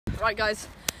Right guys,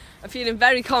 I'm feeling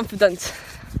very confident.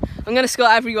 I'm going to score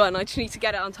everyone, I just need to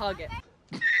get it on target.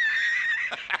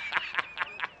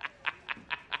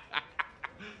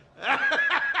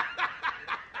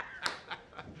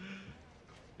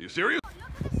 You serious?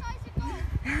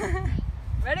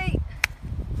 Ready?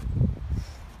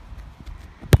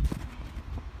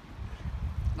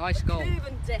 Nice goal. Move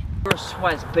and dip. You're a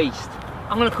Swaz beast.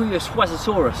 I'm going to call you a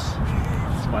Swazosaurus.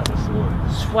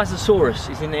 Swazosaurus. Swazosaurus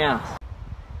is in the house.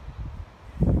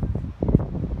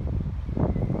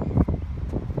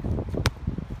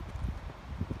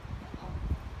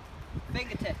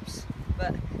 Fingertips,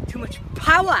 but too much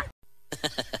power.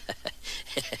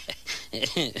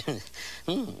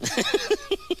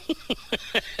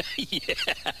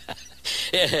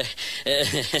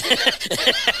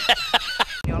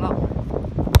 Iolo.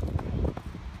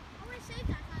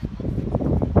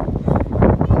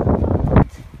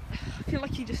 I feel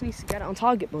like he just needs to get it on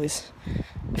target, boys.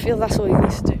 I feel that's all he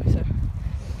needs to do, so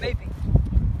maybe.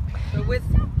 But with...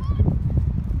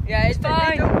 Yeah, it's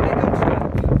fine. They don't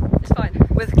strap. It's fine.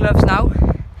 With gloves now,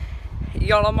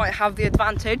 Iolo might have the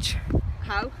advantage.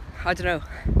 How? I don't know.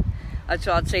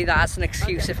 I'd say that as an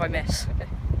excuse if I miss. Okay.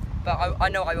 But I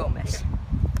know I won't miss.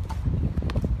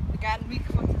 Again, weak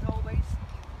foot as always.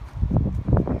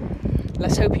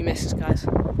 Let's hope he misses, guys.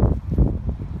 Okay,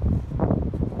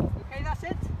 that's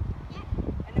it? Yeah.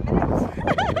 In a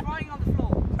minute, crying on the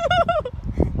floor.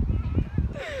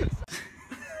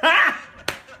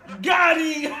 Got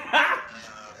him!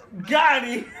 Got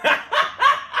him!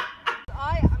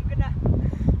 I am gonna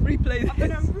Replay this. I'm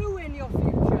gonna ruin your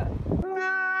future.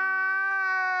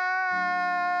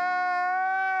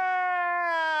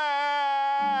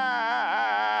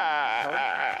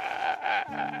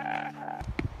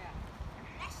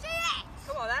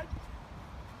 Come on then.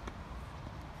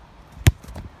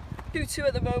 2-2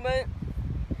 at the moment.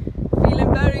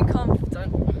 Feeling very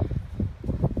confident.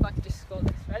 If I could just score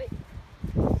this. Ready?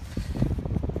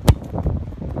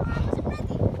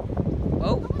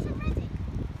 Oh.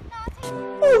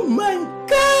 Oh my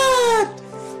god!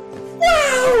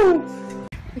 Wow!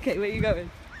 Okay, where are you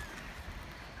going?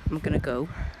 I'm gonna go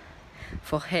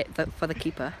for for the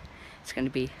keeper. It's gonna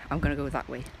be I'm gonna go that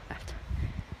way, left.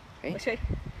 Okay. Which way?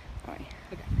 Alright.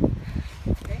 Okay.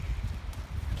 Okay.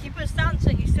 Keeper's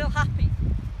dancing, he's still happy.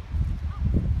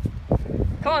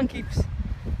 Come on, keeps.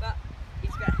 But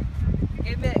he's gonna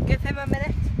give him a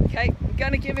minute. Okay, I'm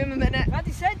gonna give him a minute.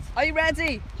 Ready, set? Are you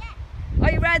ready? Yeah.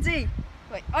 Are you ready?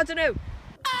 Wait, I don't know.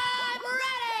 I'm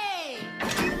ready!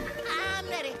 I'm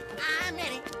ready, I'm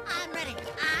ready, I'm ready,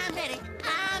 I'm ready,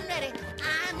 I'm ready,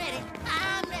 I'm ready,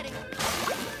 I'm ready.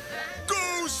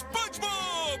 Go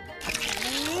SpongeBob!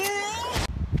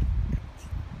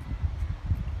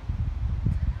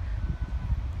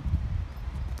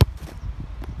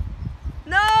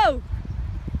 No!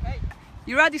 Hey.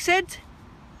 You ready, Sid?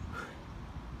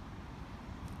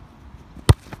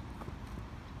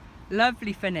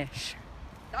 Lovely finish.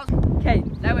 Okay,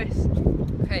 Lewis.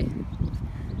 Okay.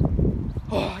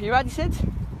 Oh, you ready, Sid?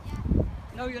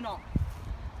 No, you're not.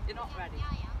 You're not ready.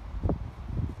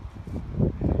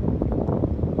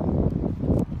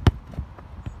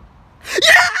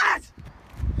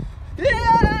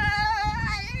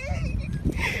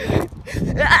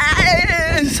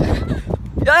 Yes!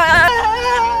 Yes!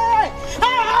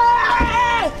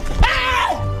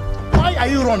 Why are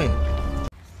you running?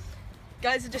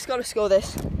 Guys, I just got to score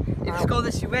this. If you score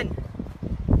this, you win.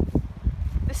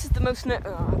 This is the most.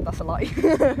 That's a lie.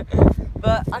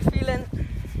 But I'm feeling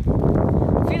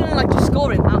like just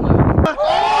scoring that moment.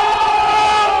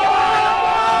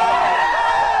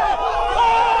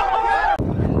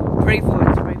 Brave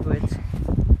words, brave words.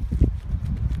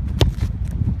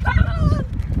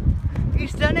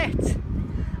 He's done it.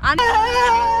 And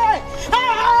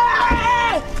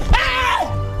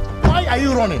Why are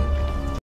you running?